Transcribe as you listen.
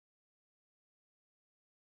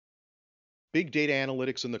Big Data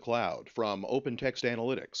Analytics in the Cloud from OpenText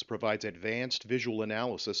Analytics provides advanced visual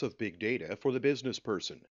analysis of big data for the business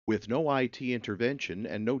person, with no IT intervention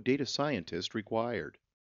and no data scientist required.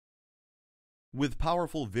 With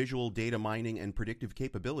powerful visual data mining and predictive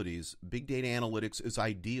capabilities, Big Data Analytics is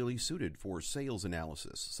ideally suited for sales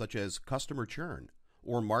analysis, such as customer churn,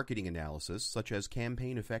 or marketing analysis, such as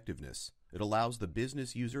campaign effectiveness. It allows the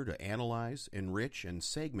business user to analyze, enrich, and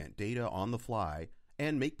segment data on the fly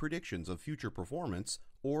and make predictions of future performance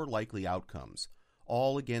or likely outcomes,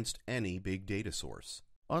 all against any big data source.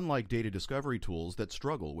 Unlike data discovery tools that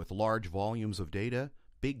struggle with large volumes of data,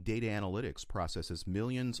 Big Data Analytics processes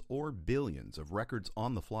millions or billions of records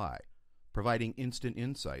on the fly, providing instant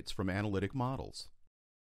insights from analytic models.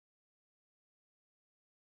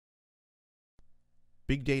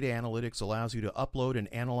 Big Data Analytics allows you to upload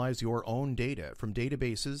and analyze your own data from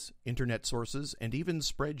databases, internet sources, and even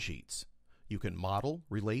spreadsheets. You can model,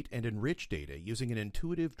 relate, and enrich data using an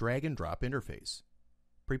intuitive drag-and-drop interface.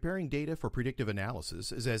 Preparing data for predictive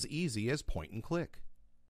analysis is as easy as point and click.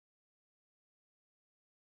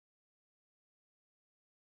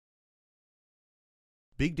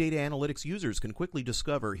 Big Data Analytics users can quickly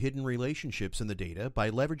discover hidden relationships in the data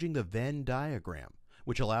by leveraging the Venn diagram,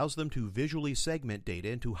 which allows them to visually segment data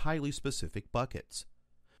into highly specific buckets.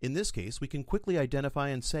 In this case, we can quickly identify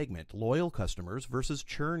and segment loyal customers versus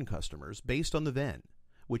churn customers based on the Venn,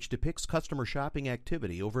 which depicts customer shopping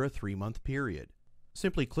activity over a 3-month period.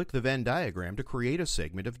 Simply click the Venn diagram to create a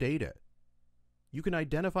segment of data. You can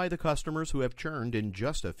identify the customers who have churned in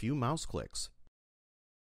just a few mouse clicks.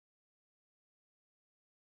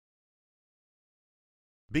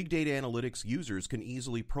 Big Data Analytics users can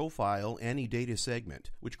easily profile any data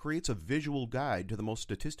segment, which creates a visual guide to the most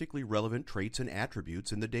statistically relevant traits and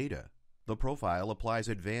attributes in the data. The profile applies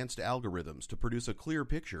advanced algorithms to produce a clear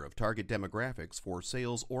picture of target demographics for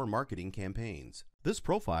sales or marketing campaigns. This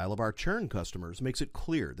profile of our churn customers makes it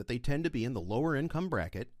clear that they tend to be in the lower income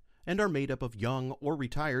bracket and are made up of young or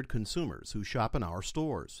retired consumers who shop in our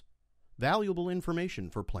stores. Valuable information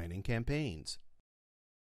for planning campaigns.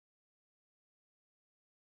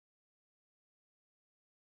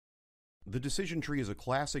 The decision tree is a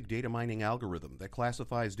classic data mining algorithm that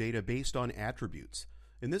classifies data based on attributes.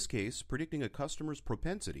 In this case, predicting a customer's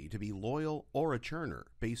propensity to be loyal or a churner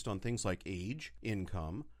based on things like age,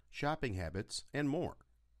 income, shopping habits, and more.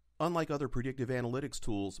 Unlike other predictive analytics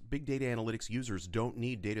tools, Big Data Analytics users don't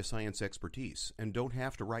need data science expertise and don't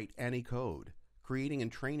have to write any code. Creating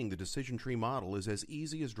and training the decision tree model is as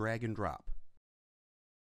easy as drag and drop.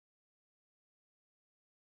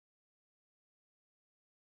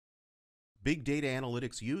 Big Data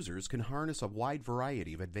Analytics users can harness a wide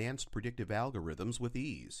variety of advanced predictive algorithms with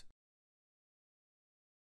ease.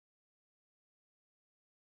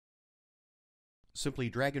 Simply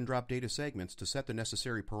drag and drop data segments to set the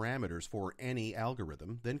necessary parameters for any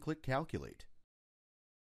algorithm, then click Calculate.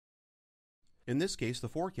 In this case, the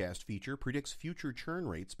forecast feature predicts future churn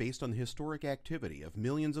rates based on the historic activity of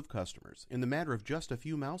millions of customers in the matter of just a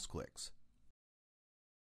few mouse clicks.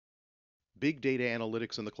 Big Data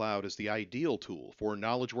Analytics in the Cloud is the ideal tool for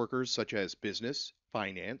knowledge workers such as business,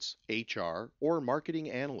 finance, HR, or marketing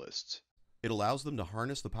analysts. It allows them to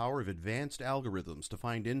harness the power of advanced algorithms to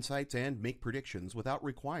find insights and make predictions without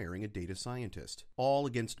requiring a data scientist, all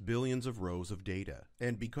against billions of rows of data.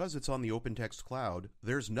 And because it's on the OpenText Cloud,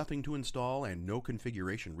 there's nothing to install and no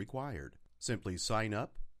configuration required. Simply sign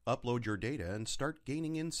up, upload your data, and start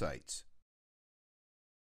gaining insights.